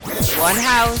One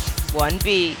house, one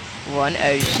beat, one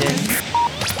ocean.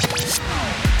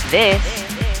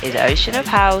 This is Ocean of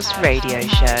House Radio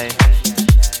Show.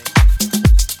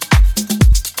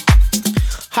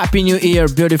 Happy New Year,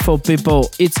 beautiful people.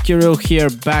 It's Kiril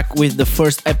here, back with the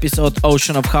first episode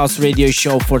Ocean of House Radio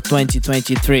Show for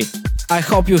 2023. I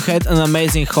hope you had an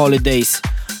amazing holidays.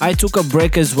 I took a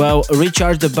break as well,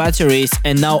 recharged the batteries,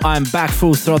 and now I'm back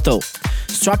full throttle.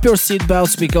 Strap your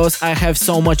seatbelts because I have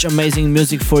so much amazing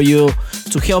music for you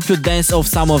to help you dance off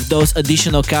some of those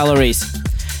additional calories.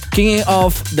 Kicking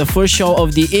off the first show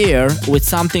of the year with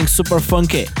something super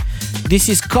funky. This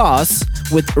is Cause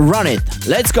with Run It.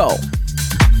 Let's go!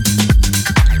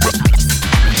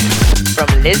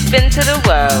 From Lisbon to the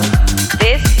world,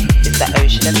 this is the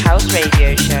Ocean of House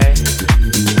Radio Show.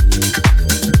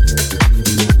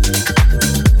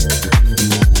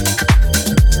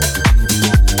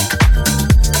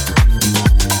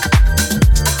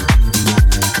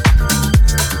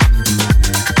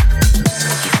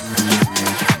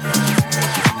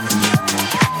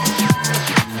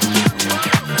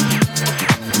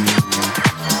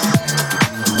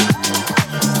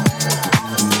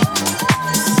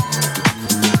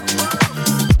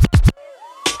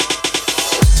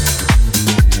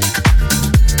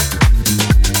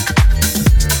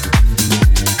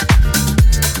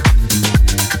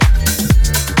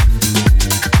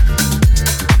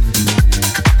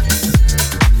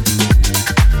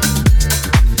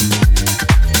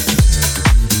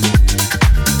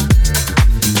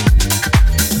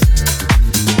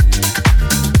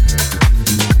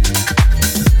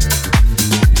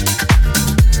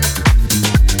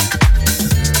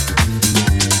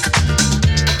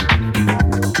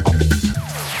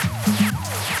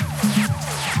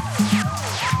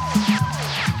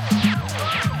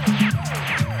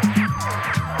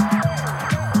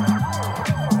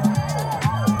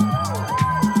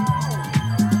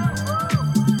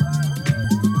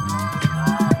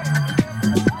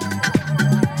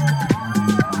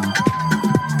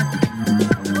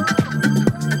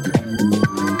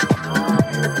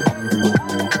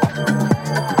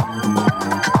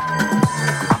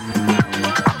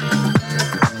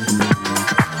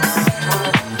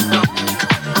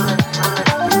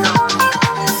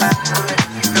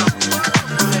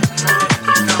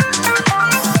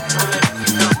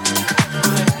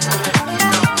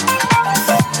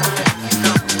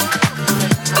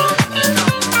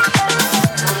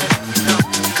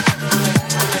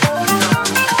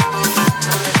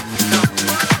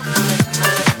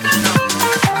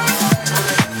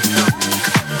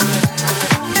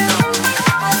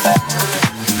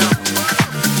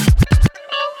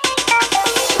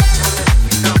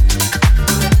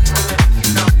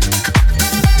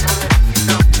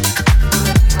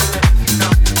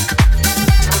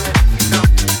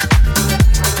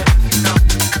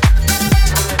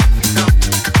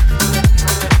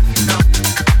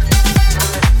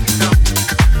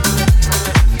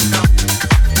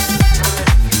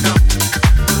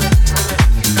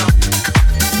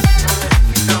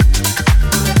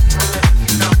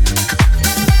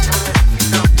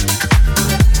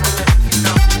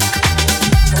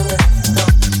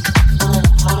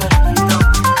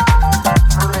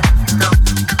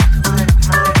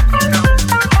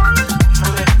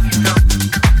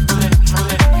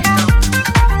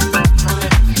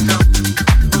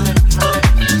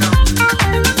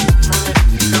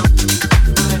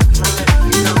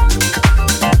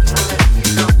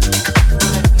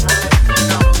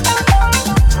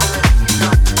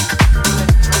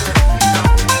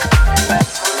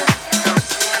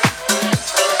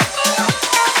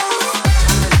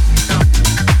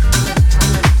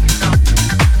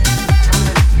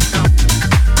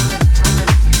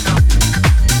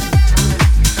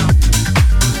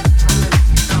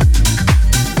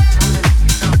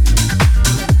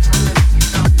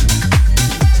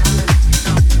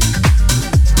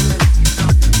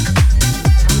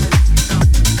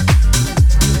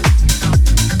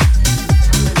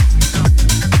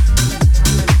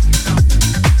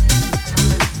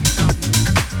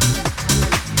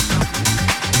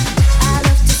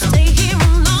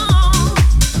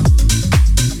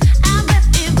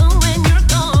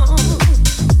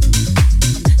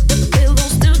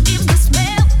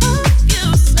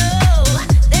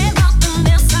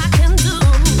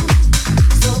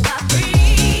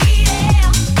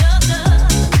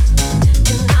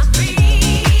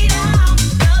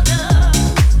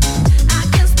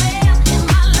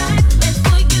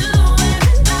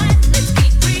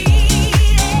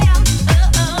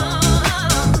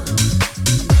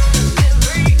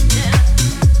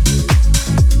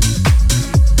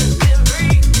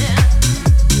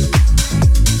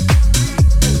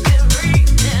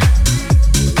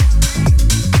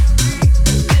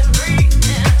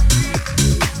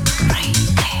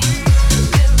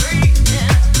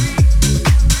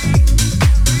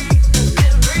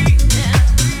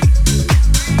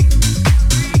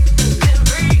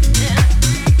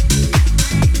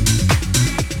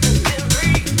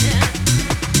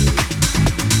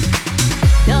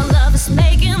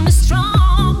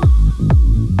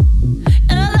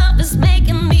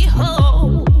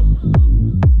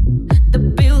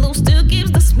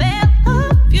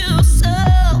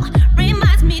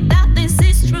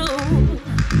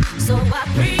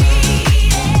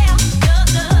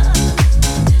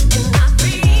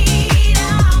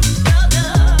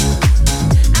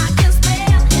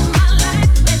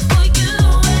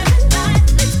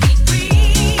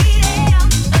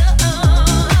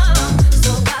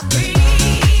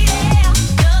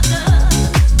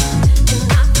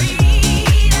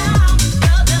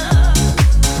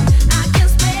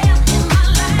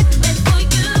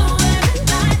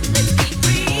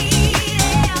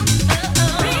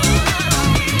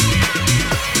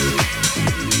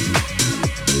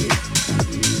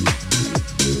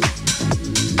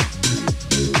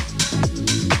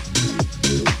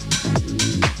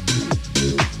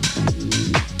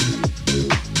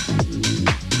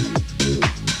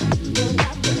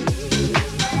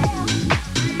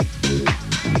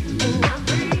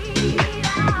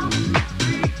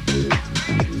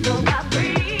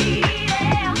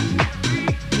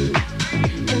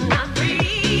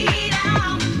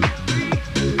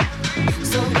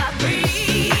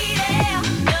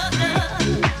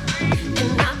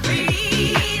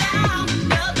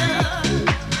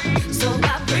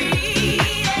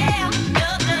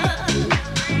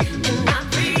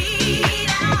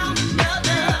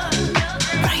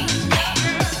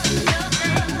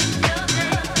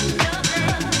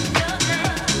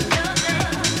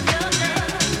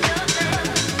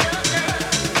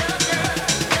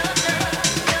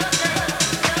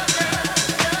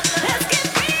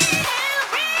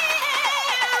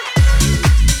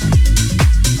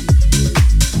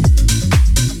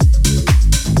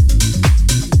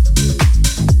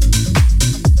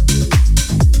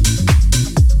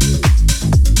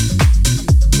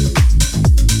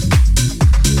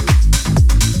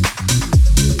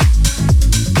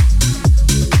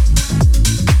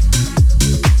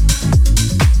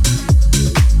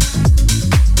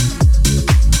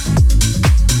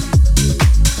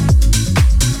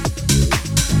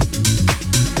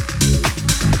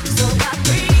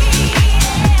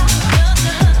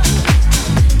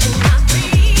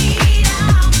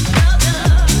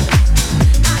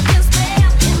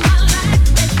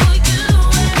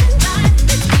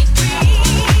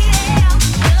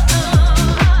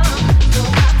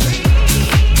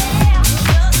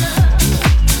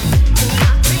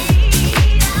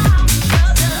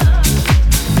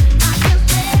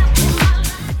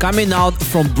 Coming out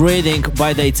from Breathing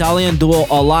by the Italian duo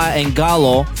Ola and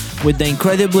Gallo with the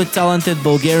incredibly talented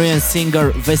Bulgarian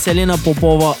singer Veselina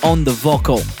Popova on the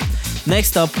vocal.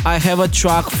 Next up, I have a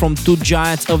track from two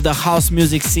giants of the house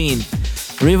music scene,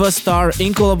 Riva Star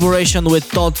in collaboration with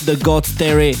Todd the God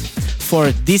Terry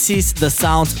for This Is the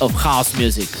Sound of House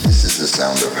Music. This is the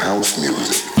sound of house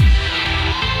music.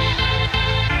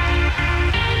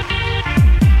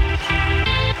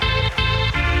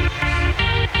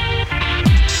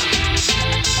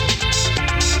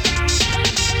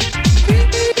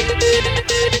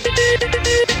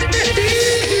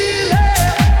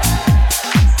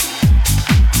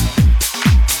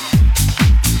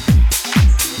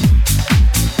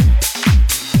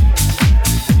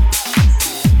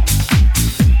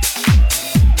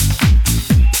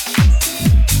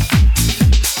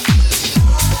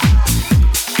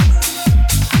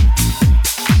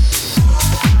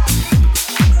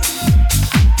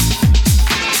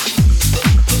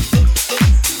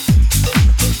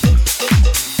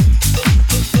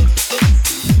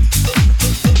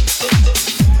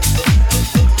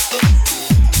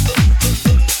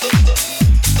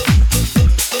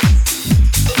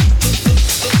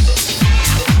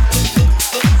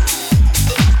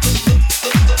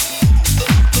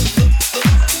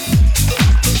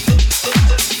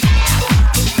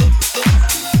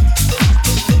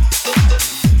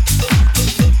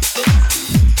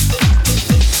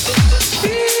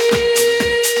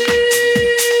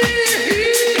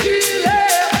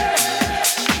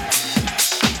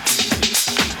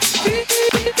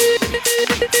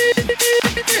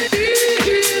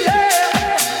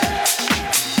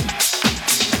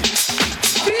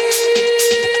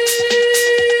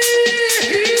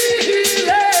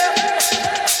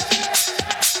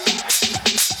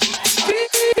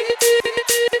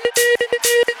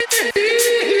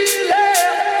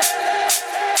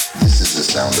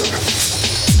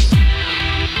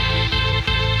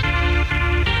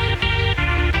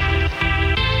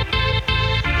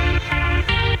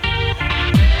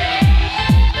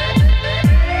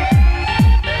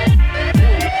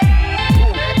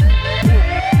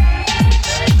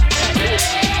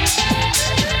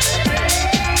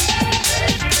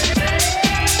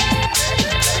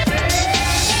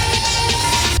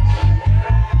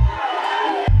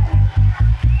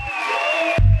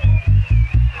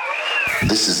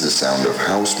 This is the sound of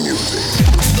house music.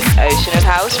 Ocean of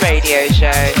House Radio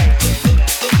Show.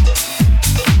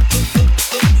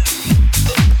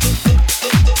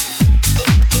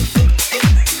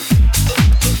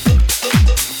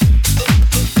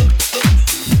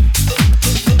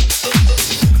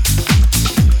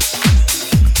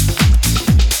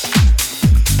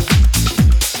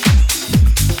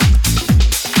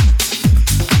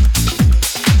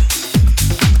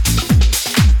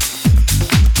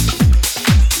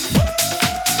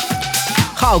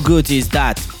 How good is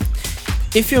that?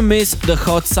 If you miss the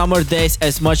hot summer days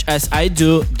as much as I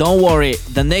do, don't worry,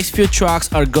 the next few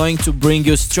tracks are going to bring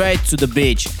you straight to the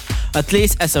beach. At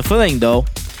least as a feeling though.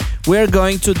 We're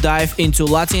going to dive into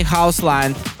Latin house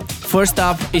land. First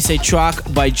up is a track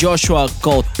by Joshua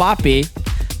called Papi.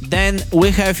 Then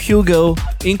we have Hugo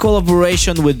in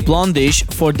collaboration with Blondish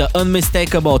for the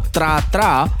unmistakable Tra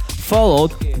Tra,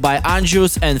 followed by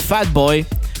Anjus and Fatboy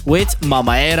with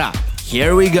Mama Era.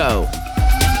 Here we go.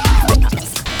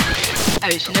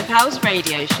 Ocean of House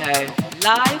Radio Show,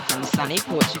 live from sunny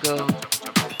Portugal.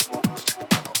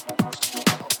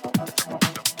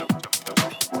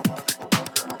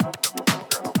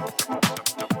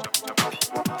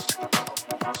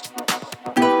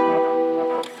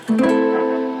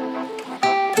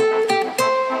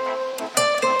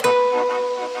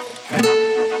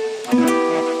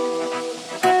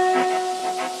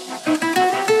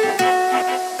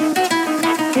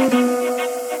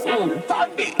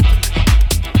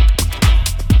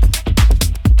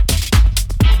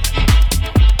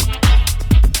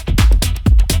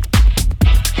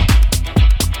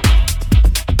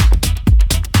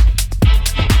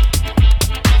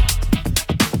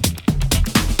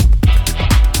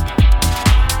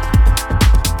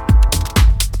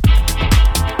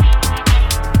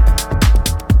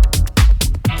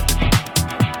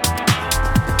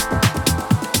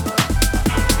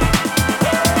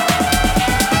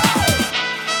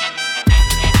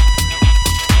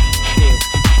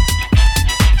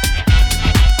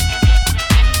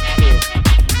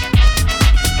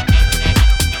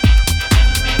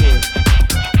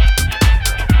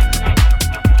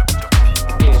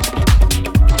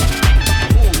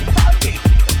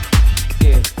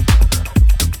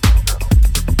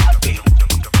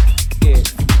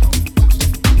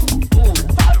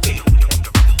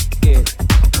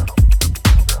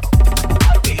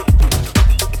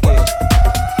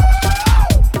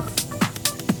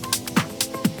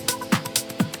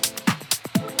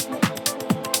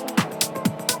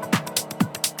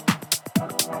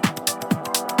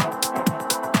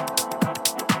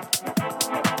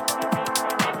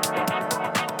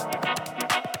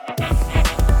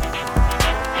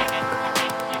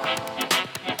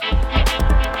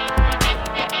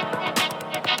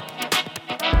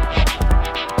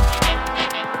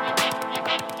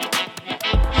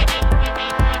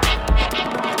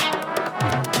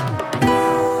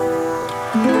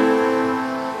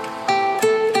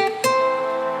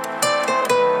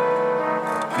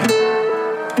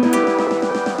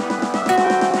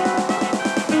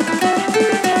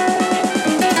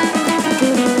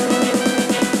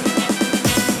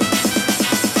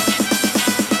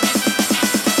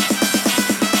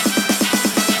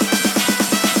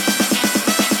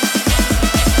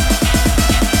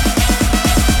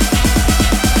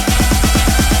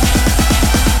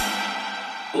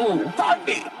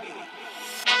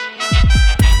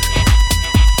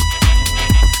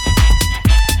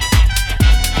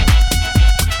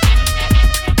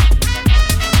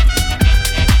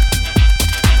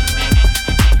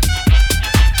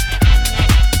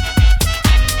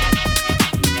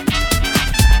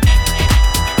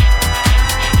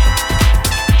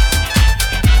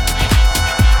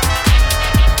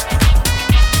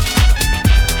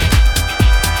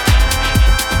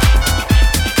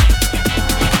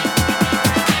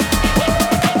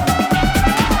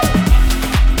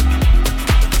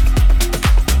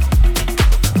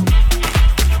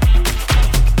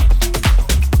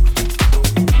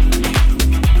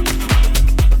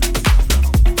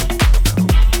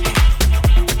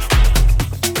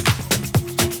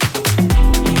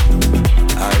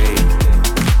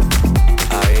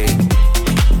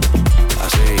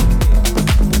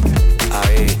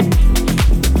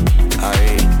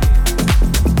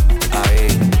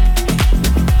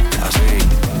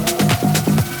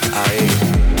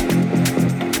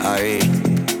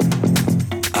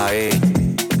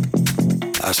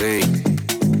 Así,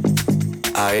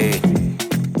 ahí,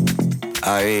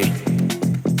 ahí,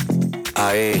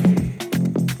 ahí,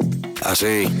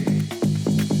 así,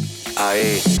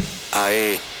 ahí,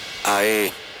 ahí,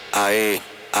 ahí, ahí,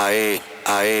 ahí.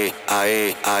 Ahí,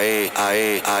 ahí,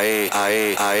 ahí, ahí,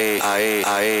 ahí, ahí,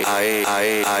 ahí, ahí,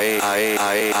 ahí, ahí,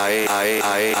 ahí, ahí,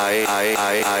 ahí, ahí,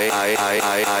 ahí, ahí,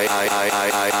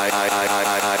 ahí,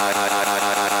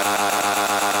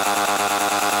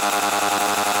 ahí,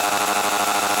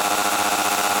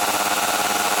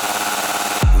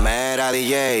 Mira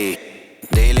DJ,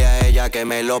 dile a ella que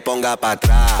me lo ponga para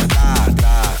atrás,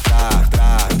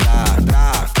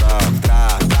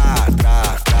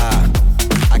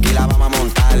 Aquí la vamos a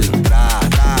montar,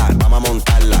 vamos a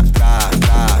montarla,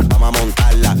 vamos a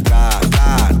montarla,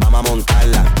 vamos a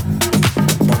montarla.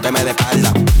 Pónteme de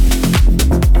espalda.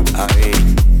 Ahí,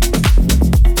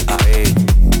 ahí,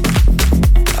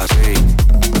 así.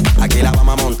 Aquí la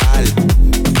vamos a montar.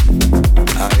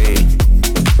 Ahí,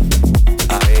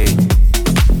 ahí,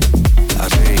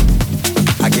 así.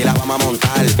 Aquí la vamos a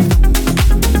montar.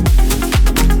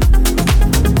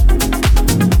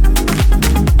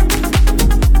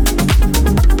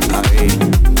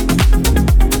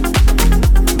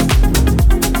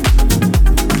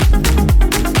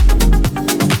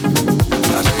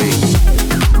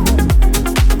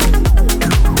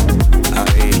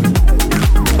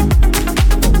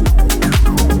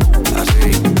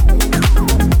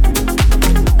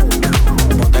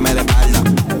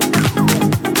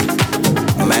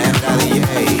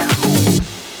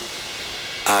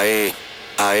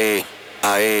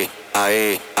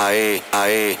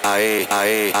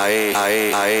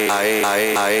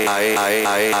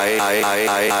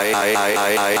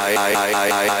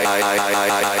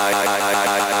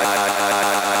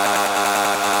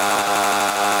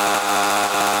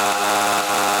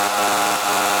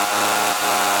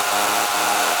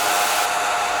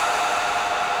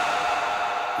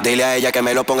 Dile a ella que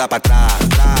me lo ponga para atrás.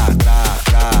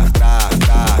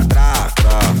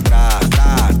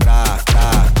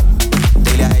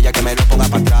 Dile a ella que me lo ponga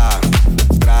para atrás.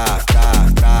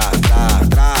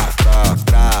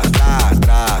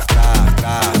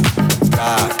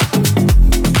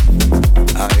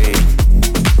 Ahí,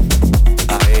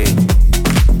 ahí,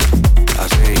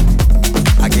 así.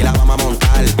 Aquí la vamos a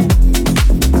montar.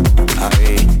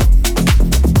 Ahí,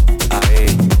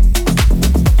 ahí,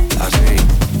 así.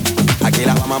 Aquí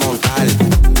la vamos a montar.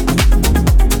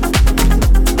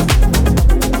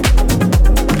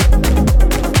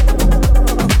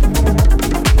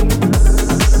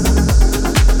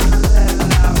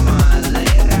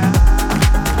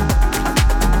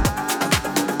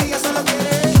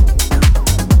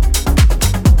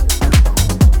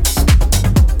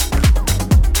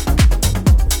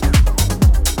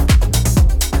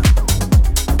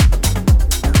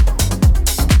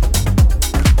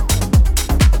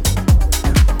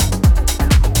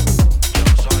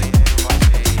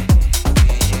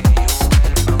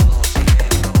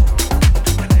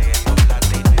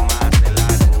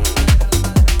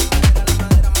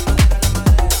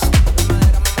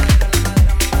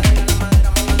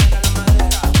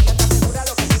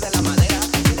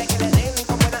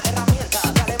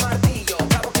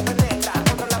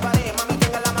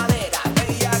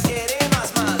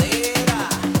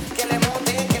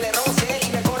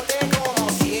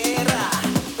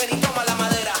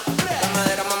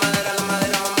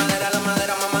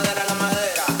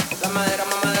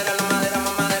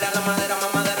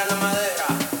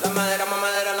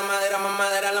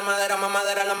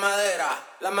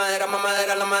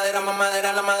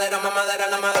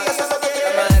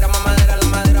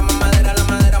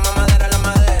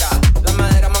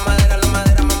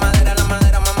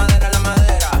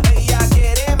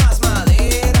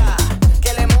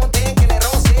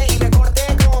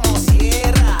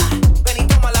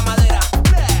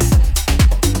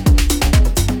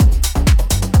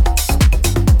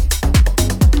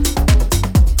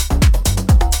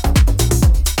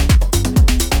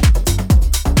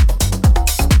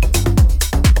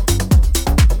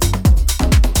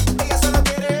 Ella solo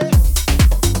quiere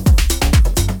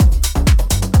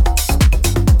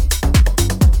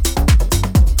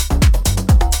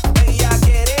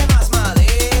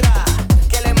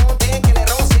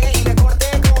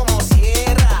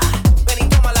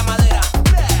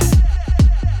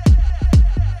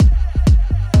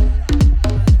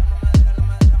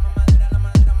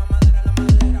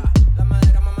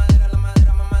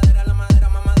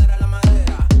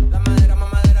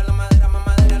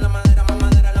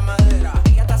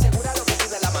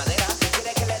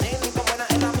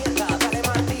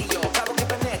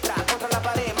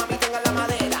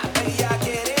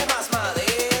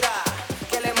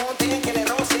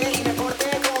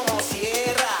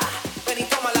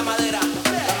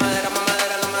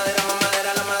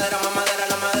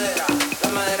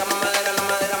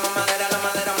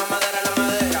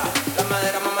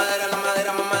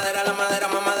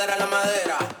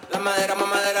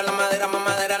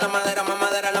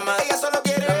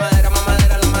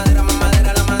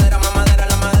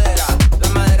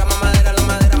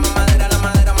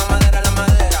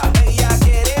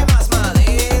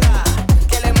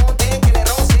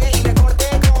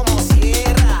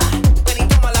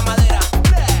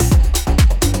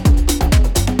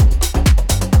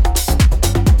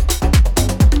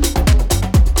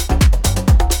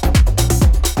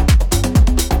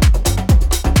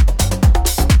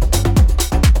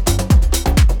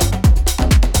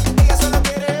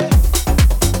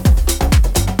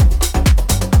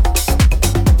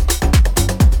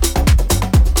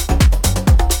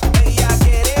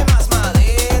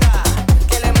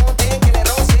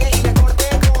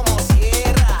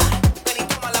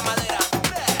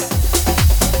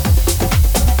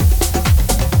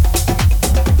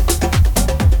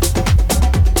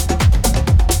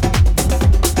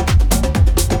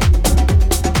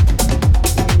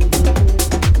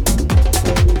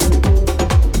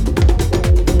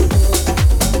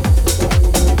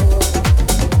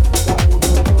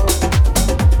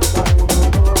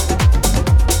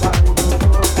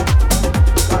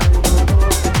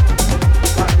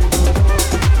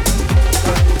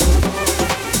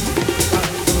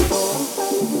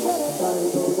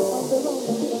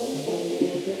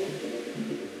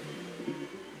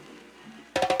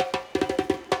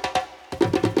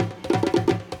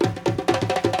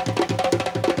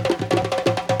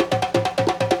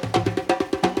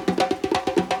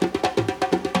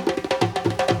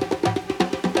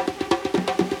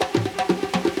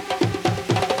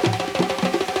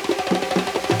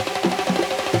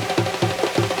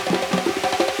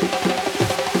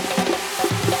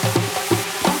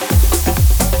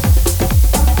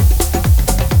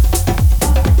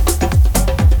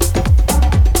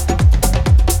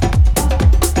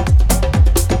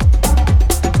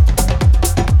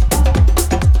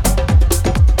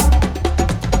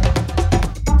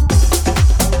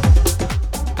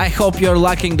hope you're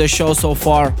liking the show so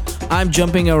far. I'm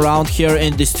jumping around here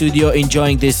in the studio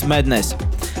enjoying this madness.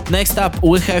 Next up,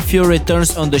 we have few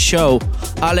returns on the show.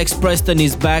 Alex Preston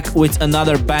is back with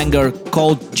another banger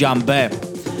called Jambe.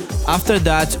 After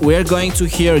that, we're going to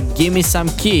hear Gimme Some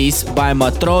Keys by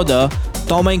Matroda,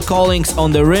 Tom and Collins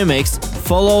on the remix,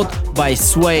 followed by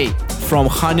Sway from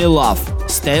Honey Love.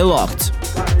 Stay locked.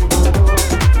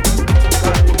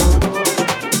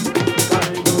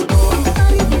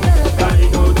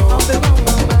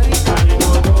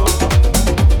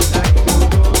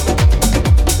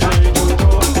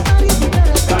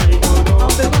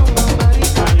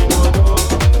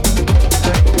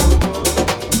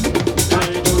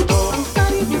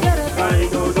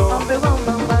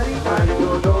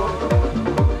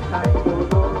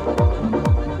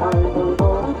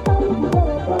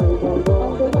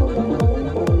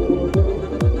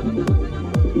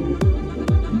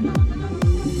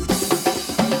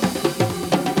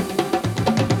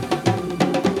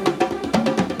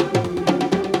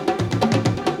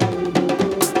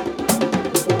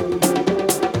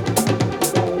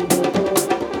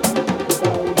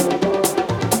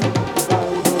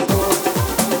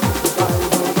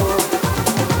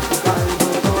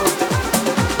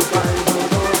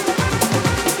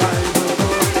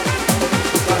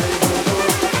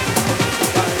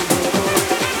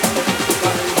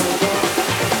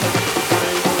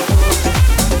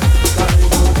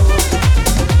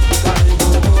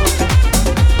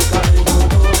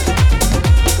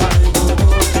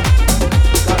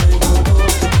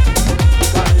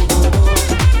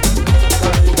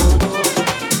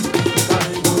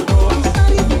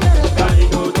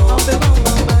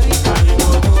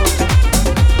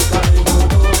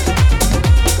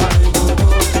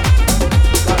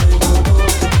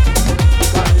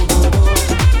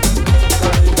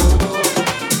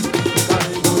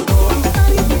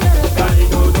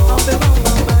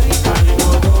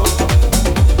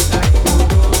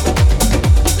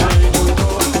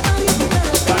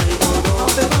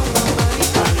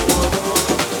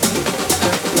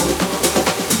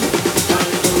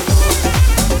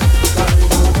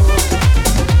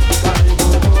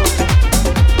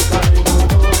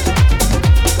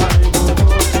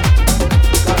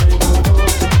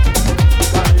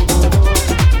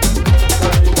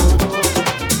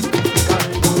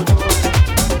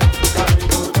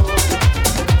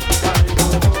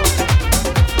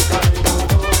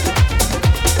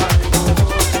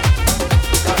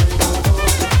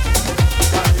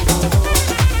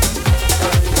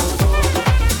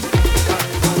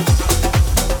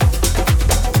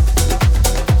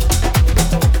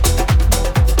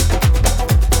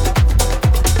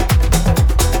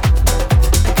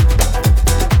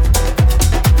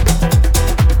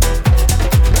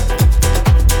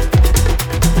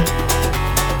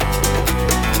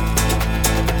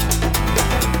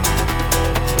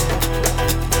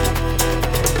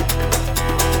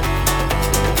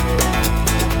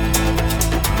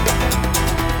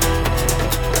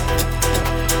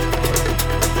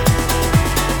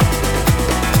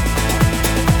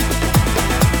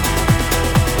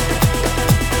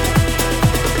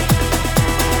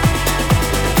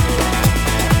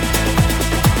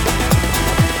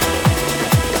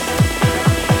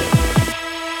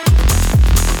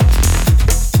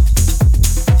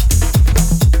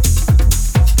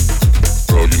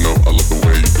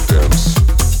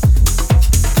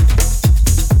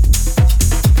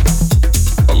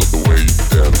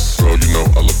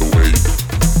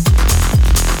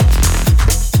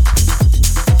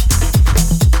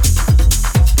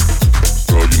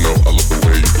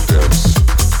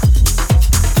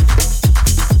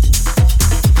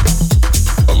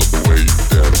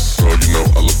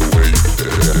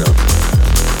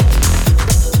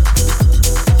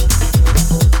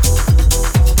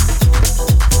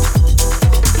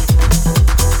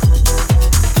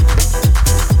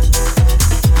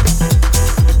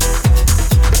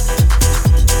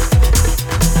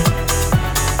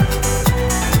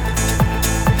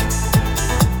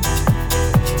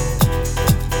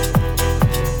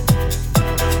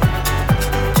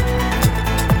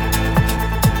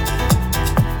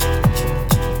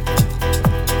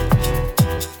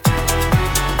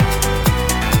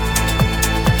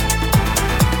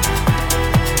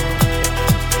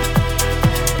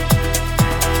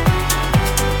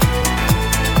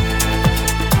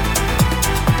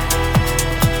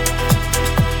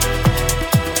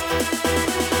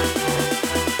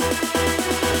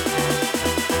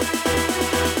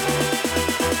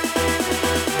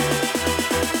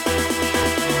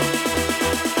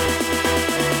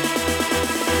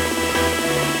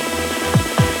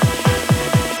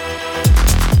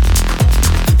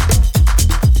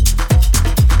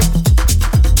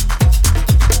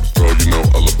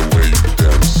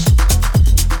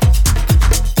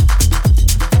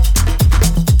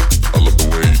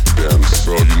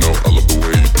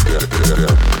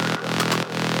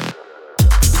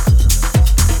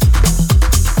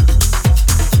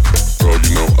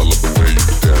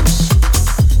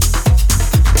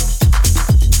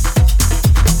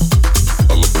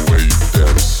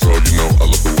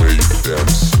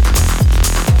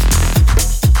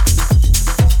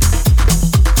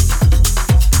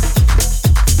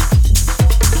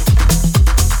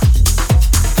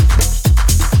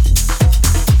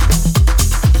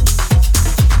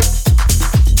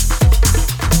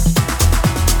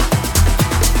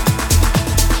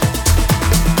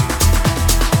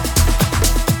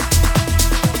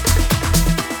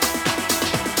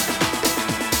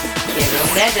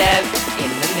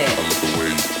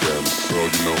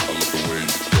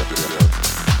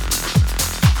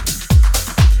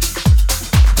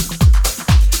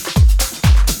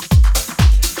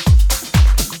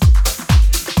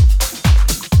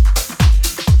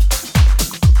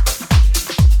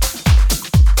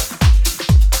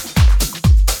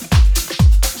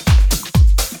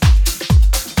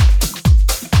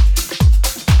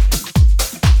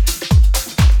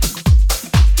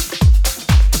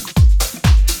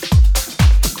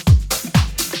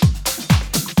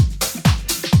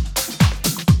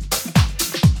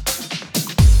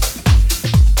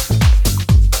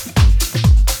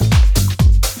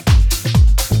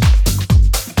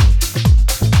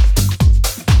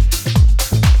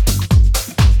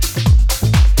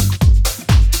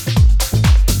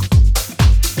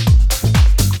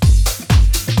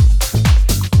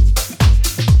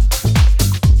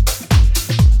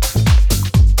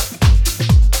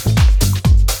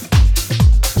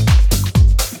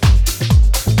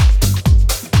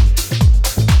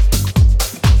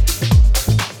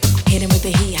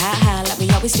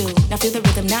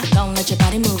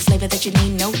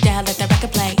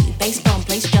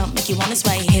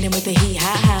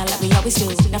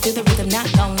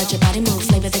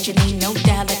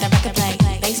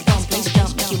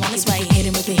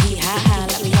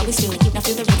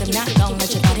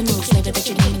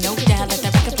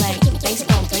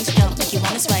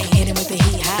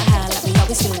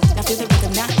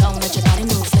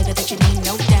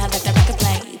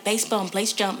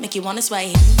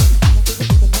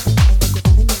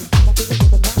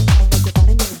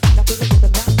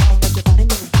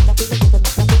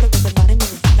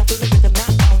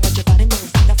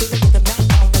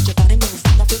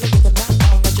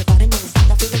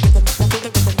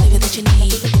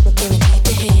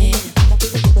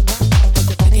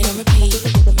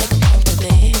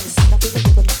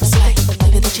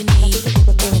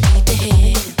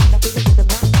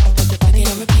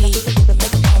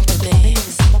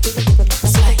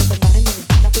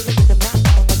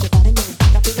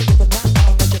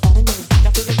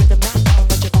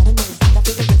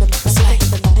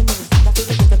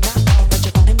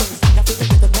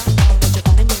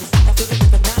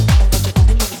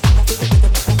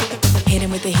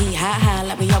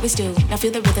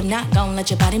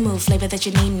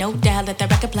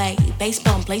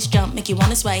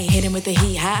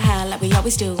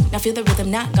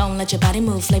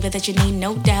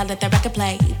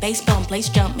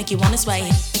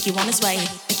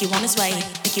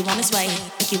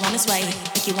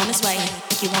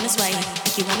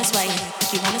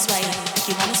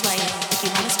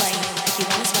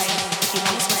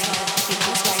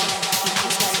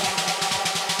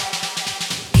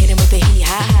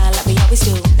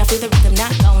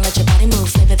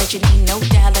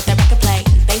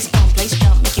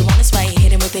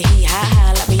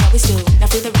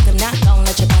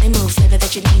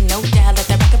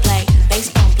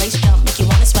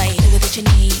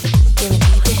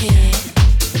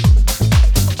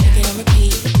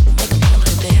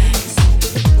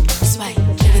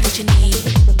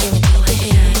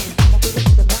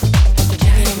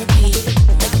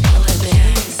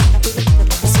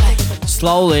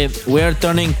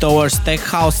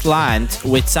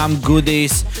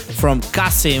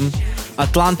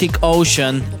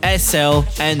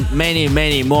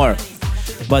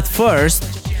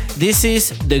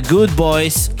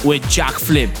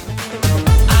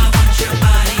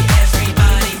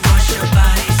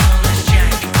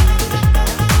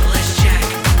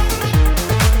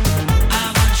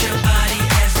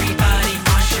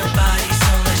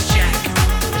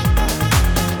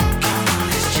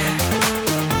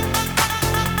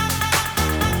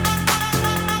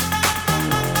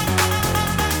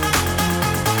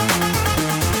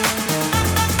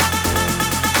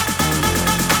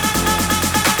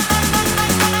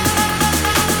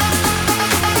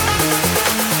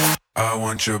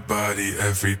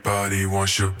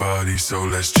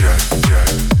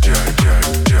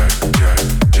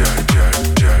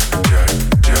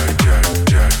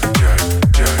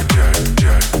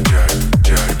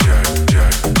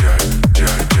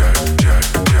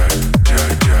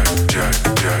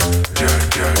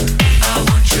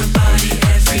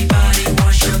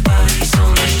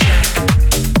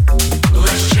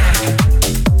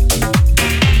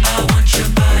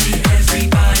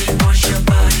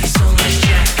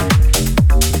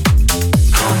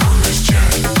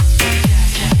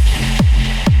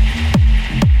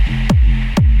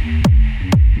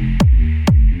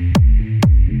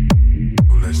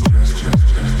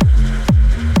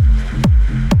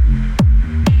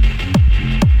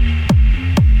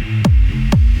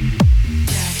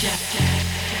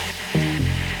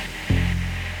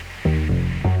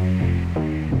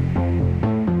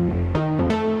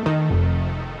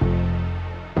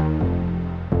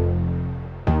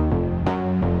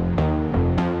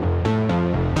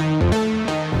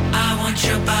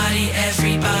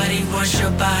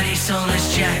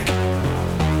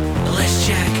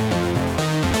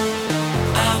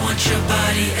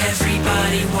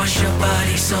 everybody wants your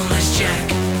body, so let's check.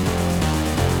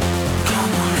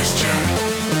 Come on, let's check.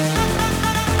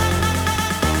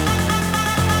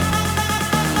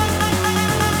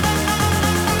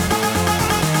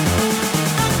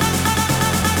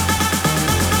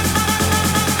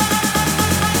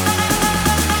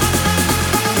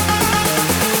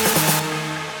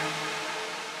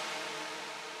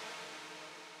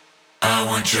 I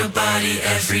want your body,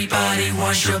 everybody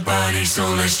wants your body, so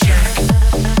let's check.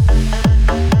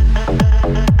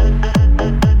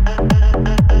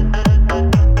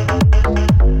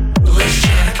 Let's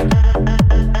check.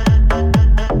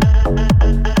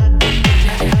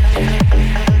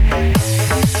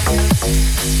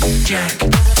 Check.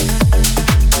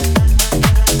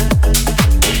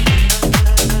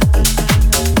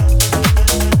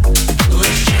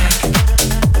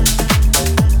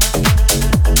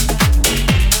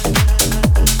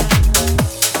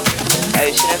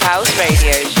 Ocean of House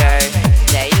Radio Show.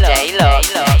 Stay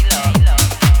locked.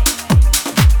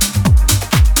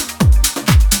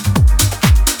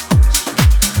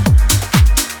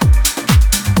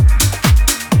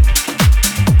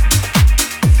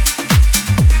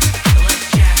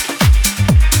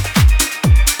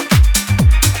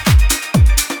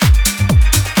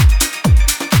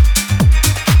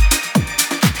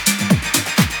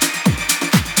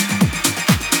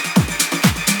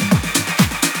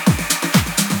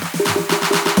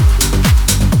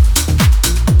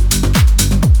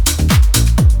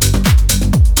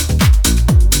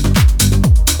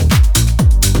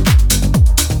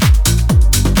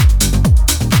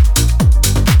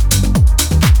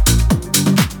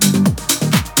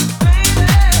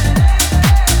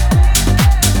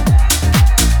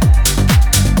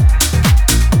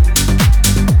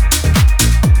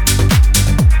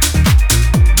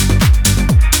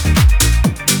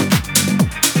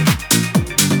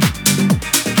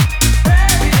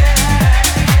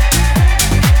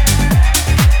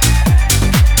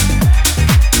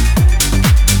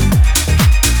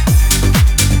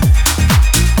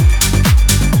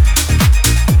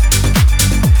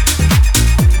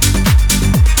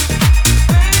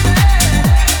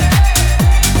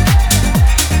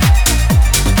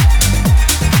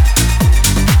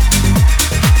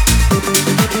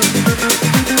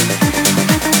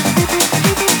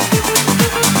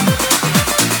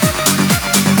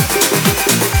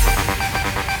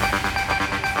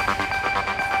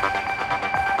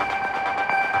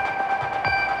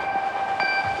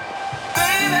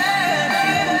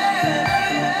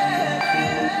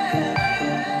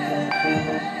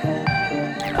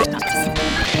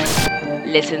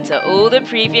 Listen to all the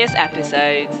previous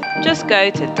episodes. Just go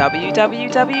to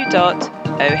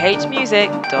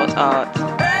www.ohmusic.art.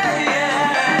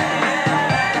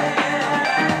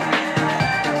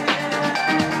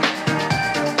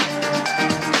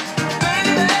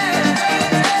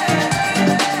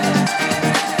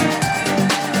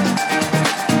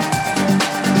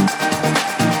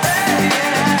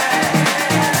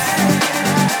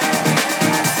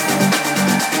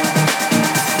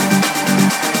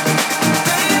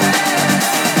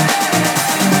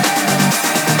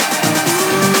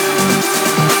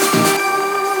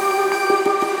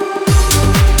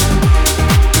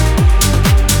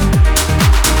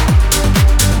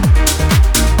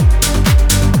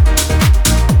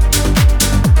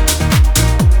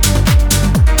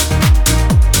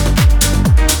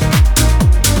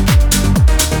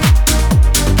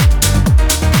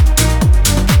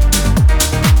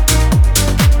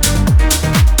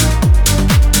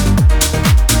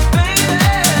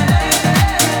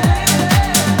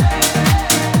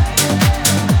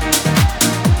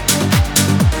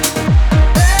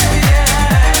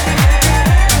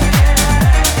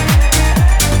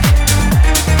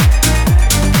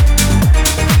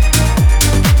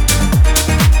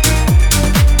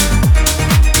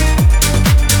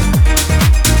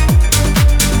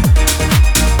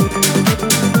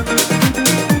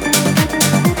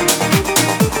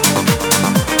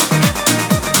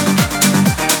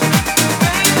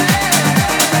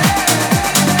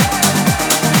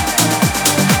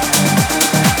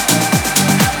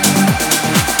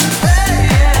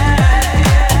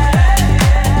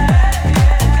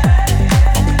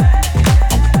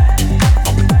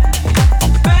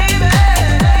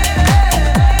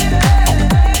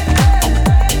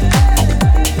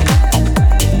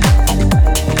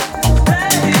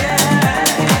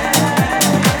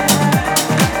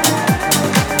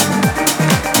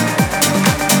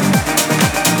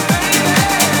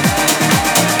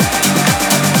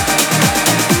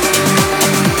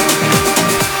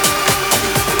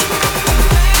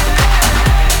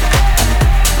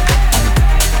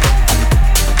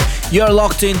 You're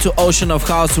locked into Ocean of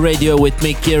House Radio with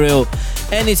me, Kiril,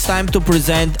 and it's time to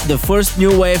present the first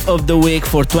new wave of the week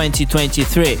for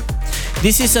 2023.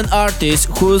 This is an artist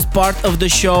who's part of the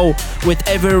show with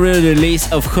every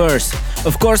release of hers.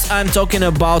 Of course, I'm talking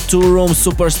about two-room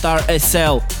superstar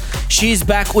SL. She's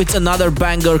back with another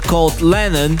banger called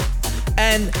Lennon,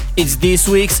 and it's this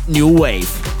week's new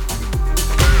wave.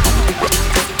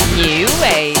 New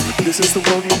wave. This is the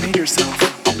world you made yourself.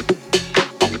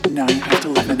 Now you have to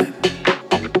live in it.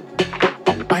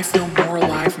 I feel more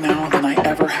alive now than I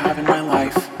ever have in my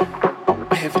life.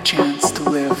 I have a chance to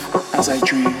live as I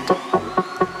dreamed.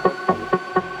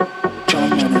 John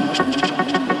Lennon.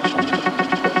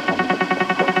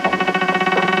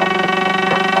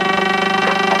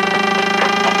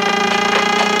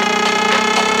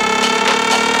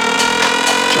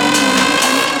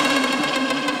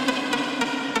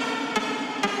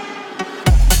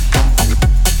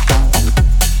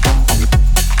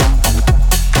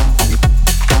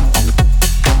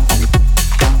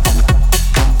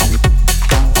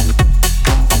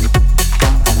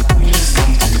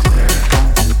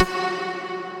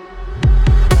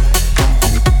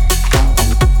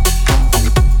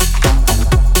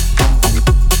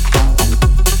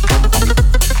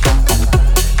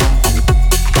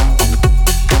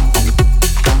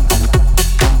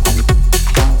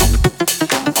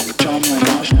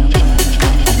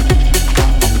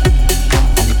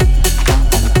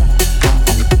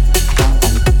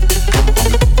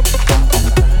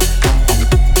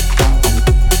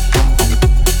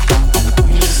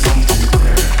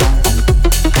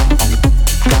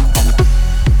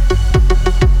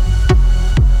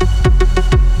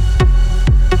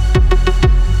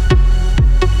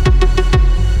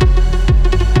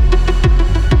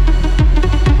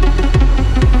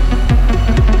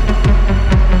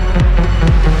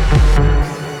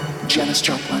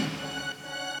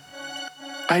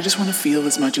 I just want to feel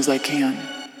as much as I can.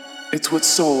 It's what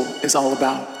soul is all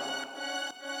about.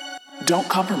 Don't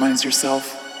compromise yourself.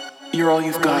 You're all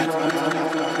you've got.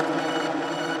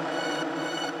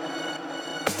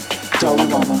 Dalai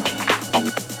Lama.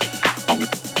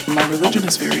 My religion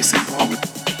is very simple.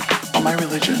 My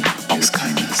religion is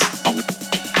kindness.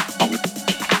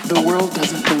 The world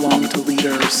doesn't belong to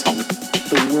leaders.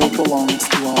 The world belongs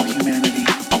to all humanity.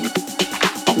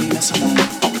 Leave us alone.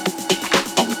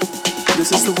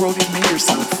 This is the world you've made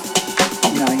yourself.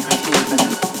 Now you have to live in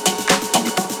it.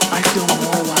 I feel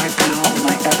more alive now than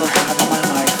I ever have in my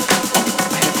life.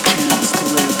 I have a chance to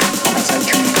live as I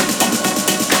dreamed.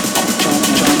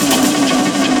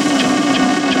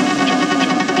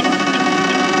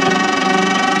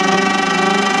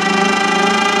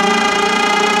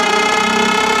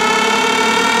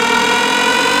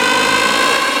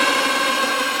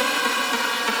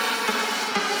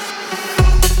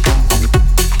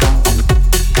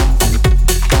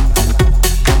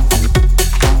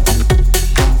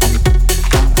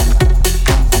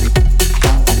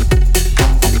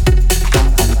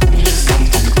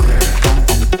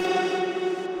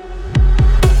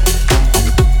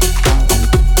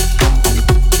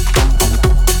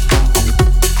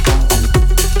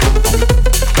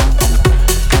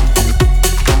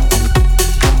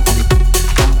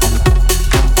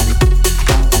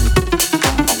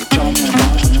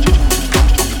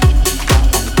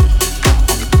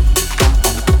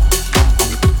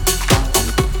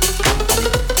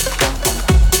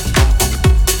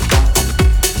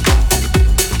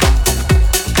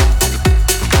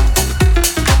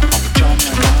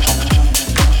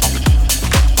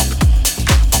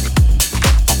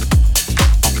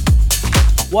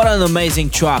 What an amazing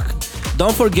track.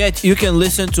 Don't forget you can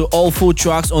listen to all full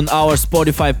tracks on our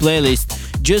Spotify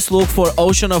playlist. Just look for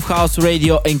Ocean of House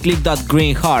Radio and click that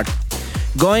green heart.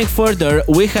 Going further,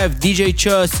 we have DJ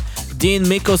Chus, Dean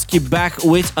Mikoski back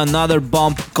with another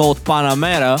bump called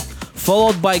Panamera,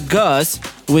 followed by Gus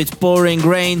with Pouring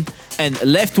Rain and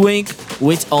Left Wing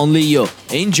with Only You.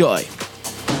 Enjoy!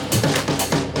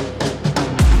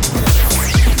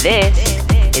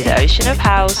 This is Ocean of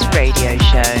House Radio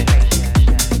Show.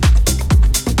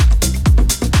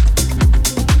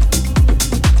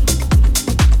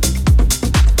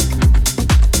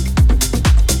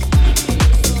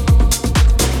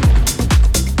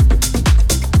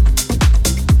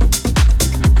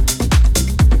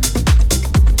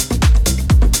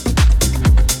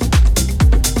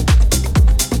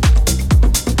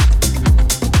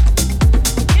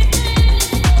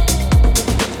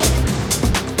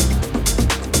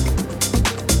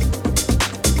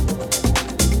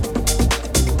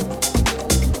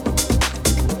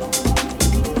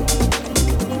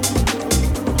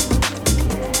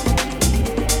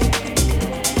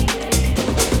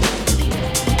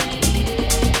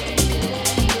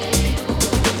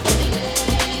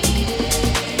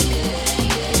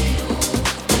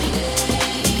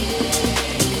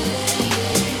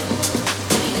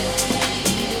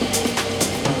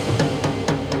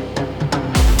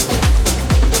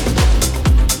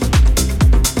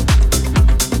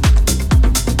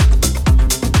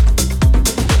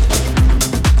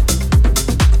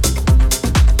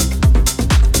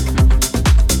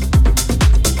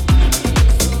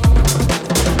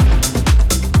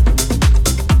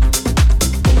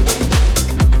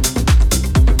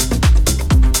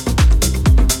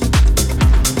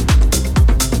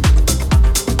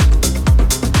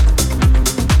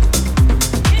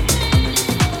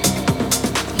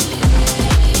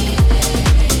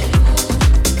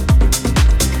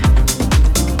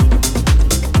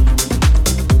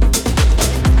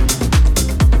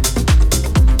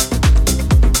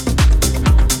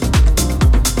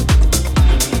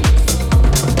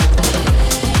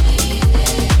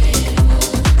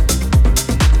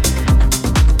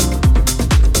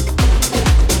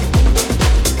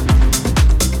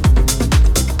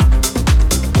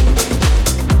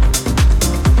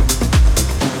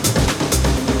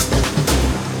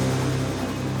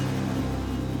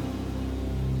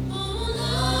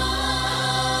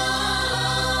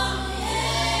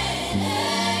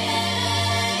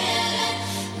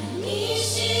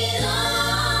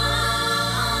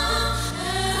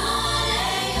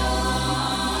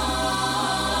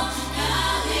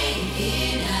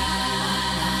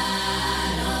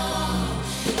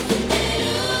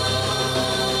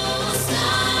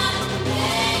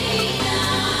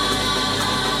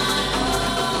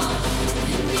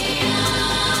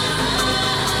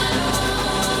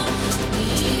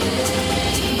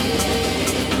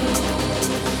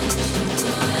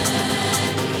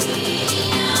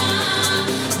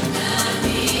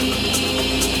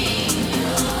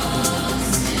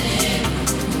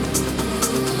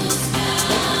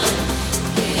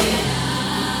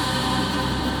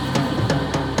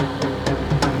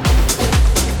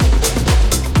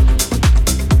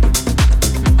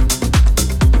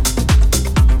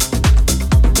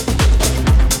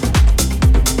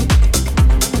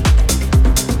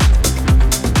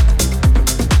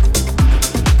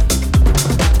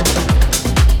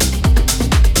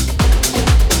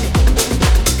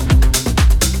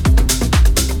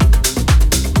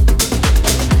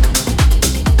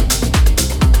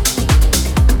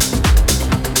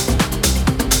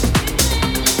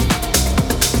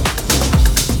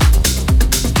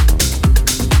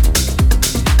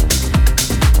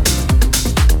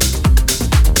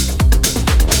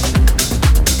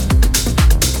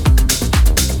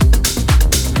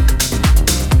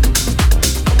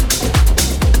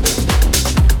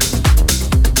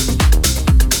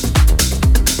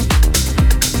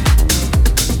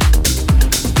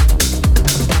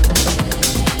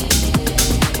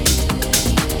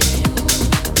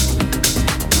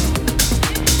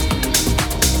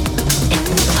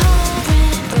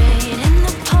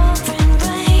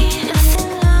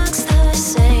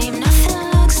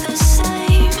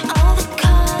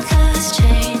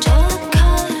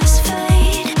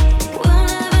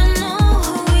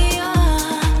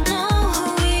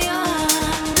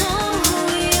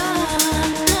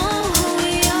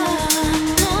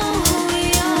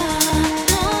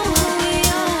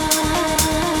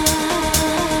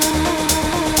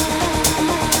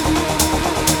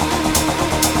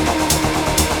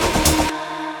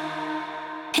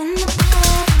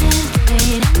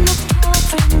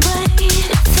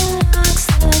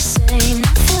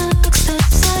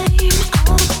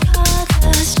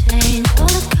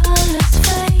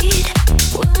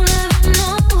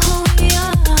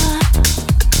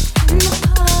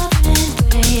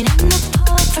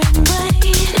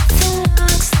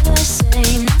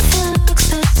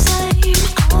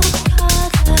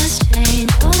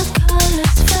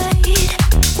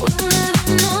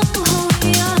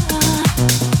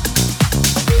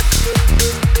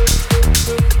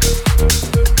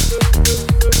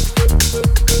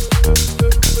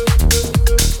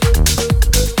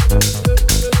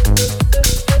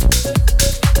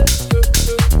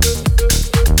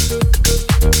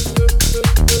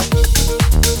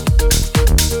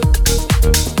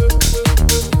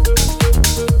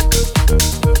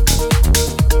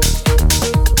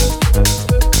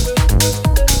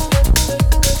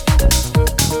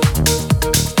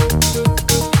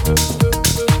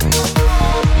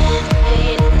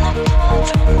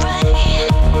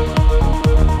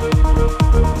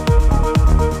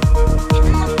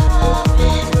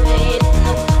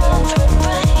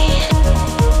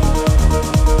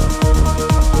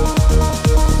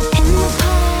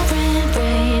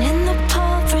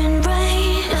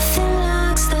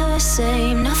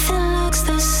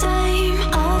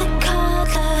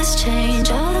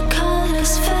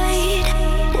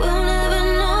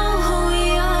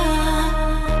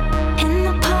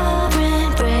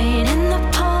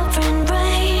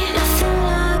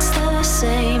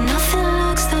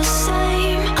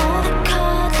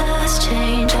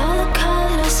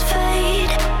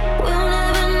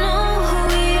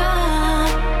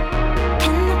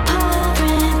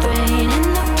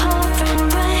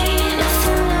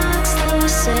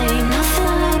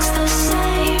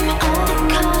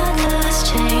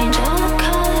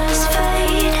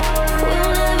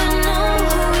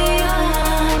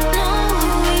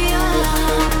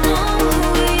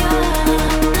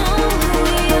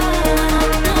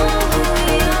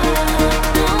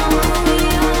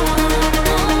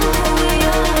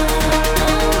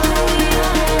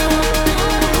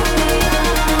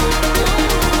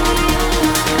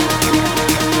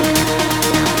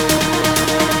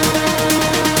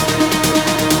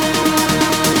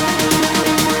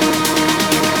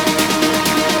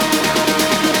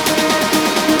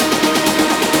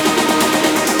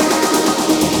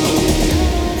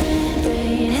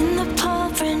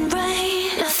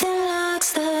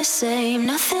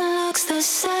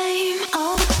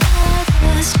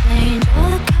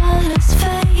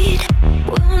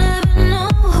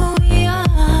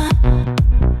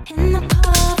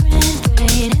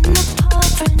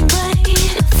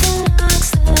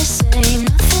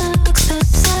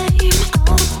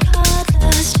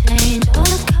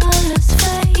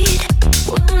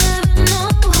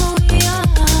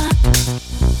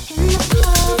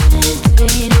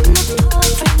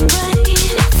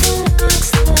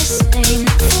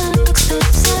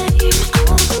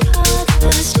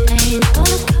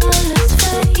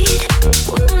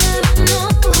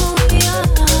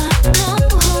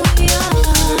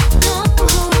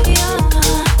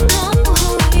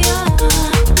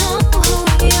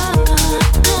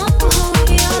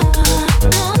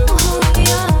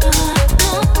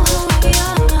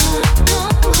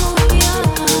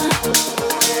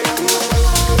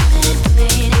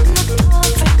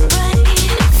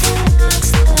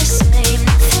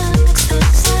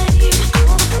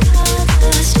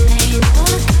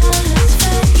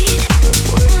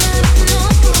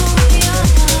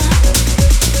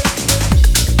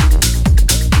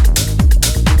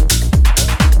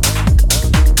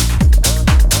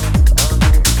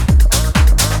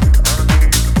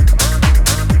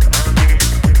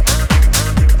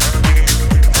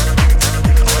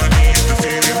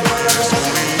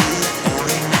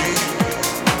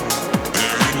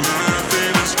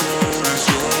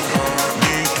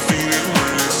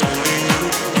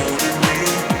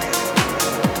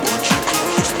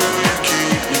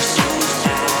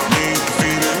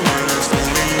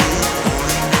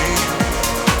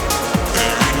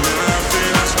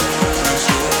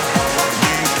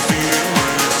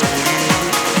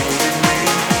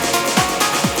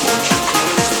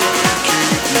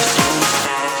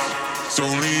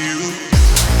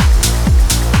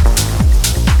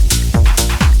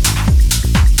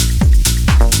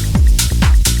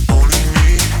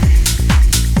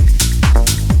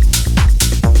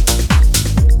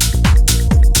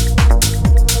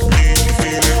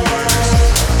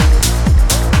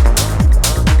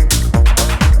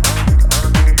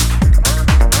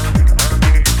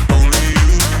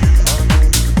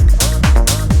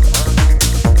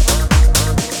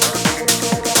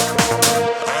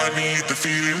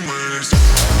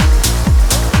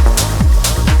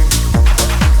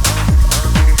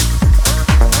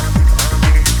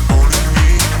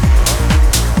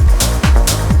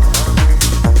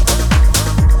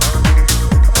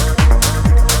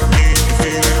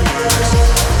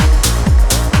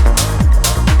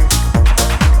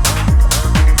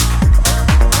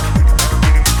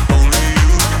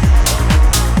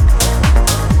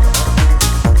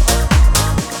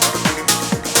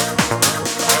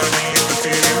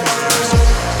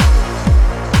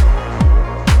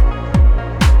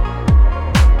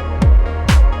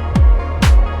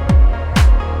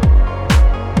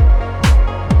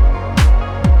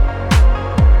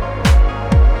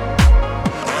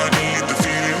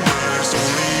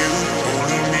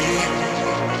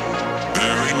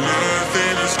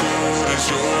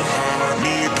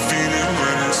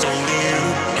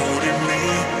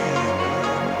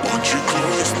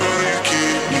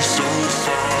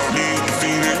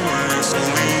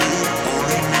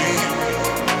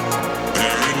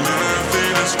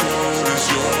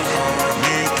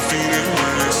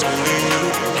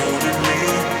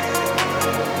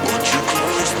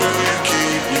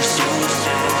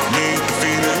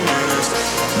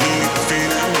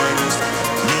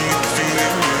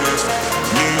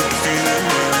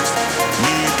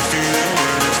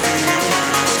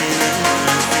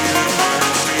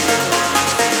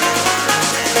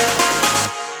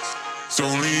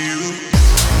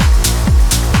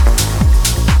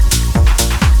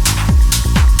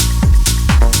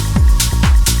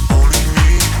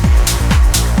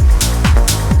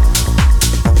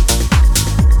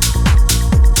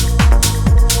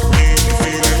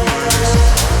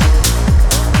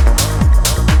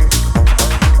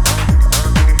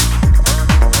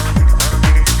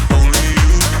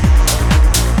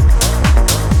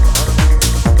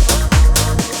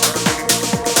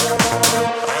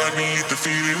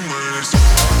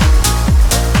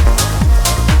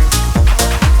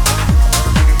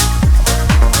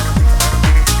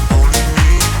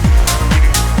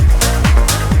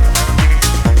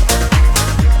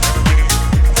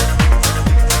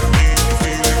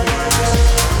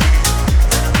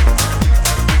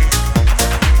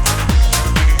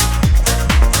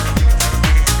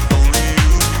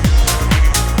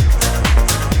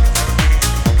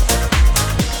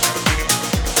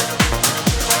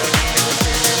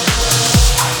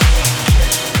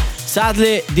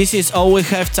 Sadly, this is all we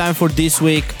have time for this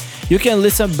week. You can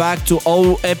listen back to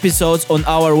all episodes on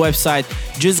our website.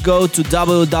 Just go to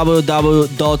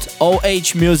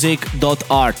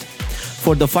www.ohmusic.art.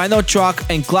 For the final track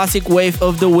and classic wave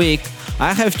of the week,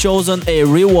 I have chosen a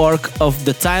rework of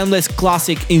the timeless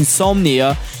classic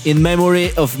Insomnia in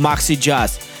memory of Maxi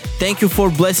Jazz. Thank you for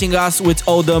blessing us with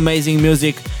all the amazing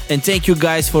music, and thank you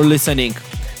guys for listening.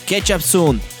 Catch up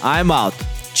soon. I'm out.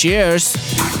 Cheers!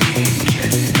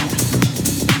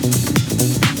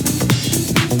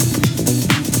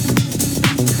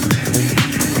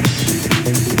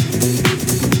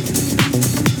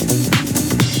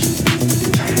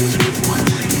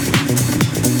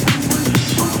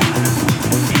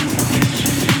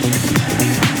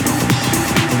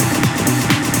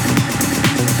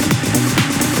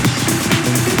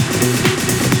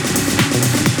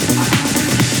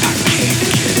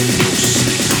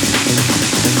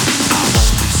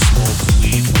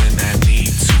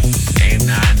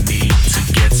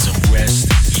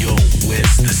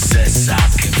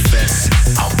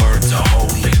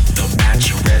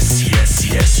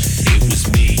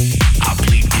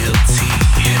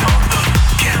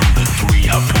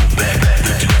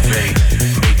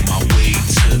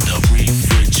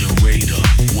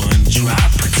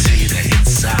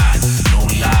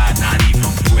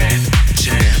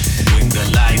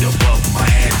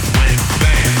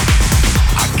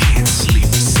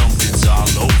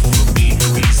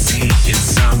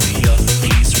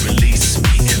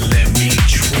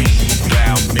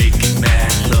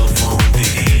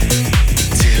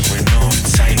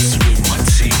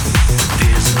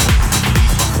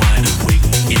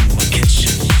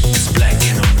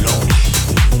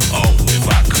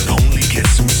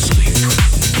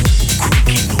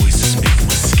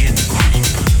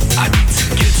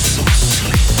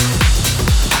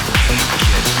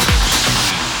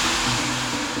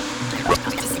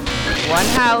 One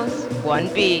house,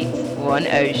 one beat, one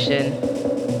ocean.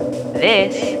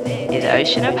 This is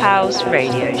Ocean of House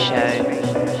Radio Show.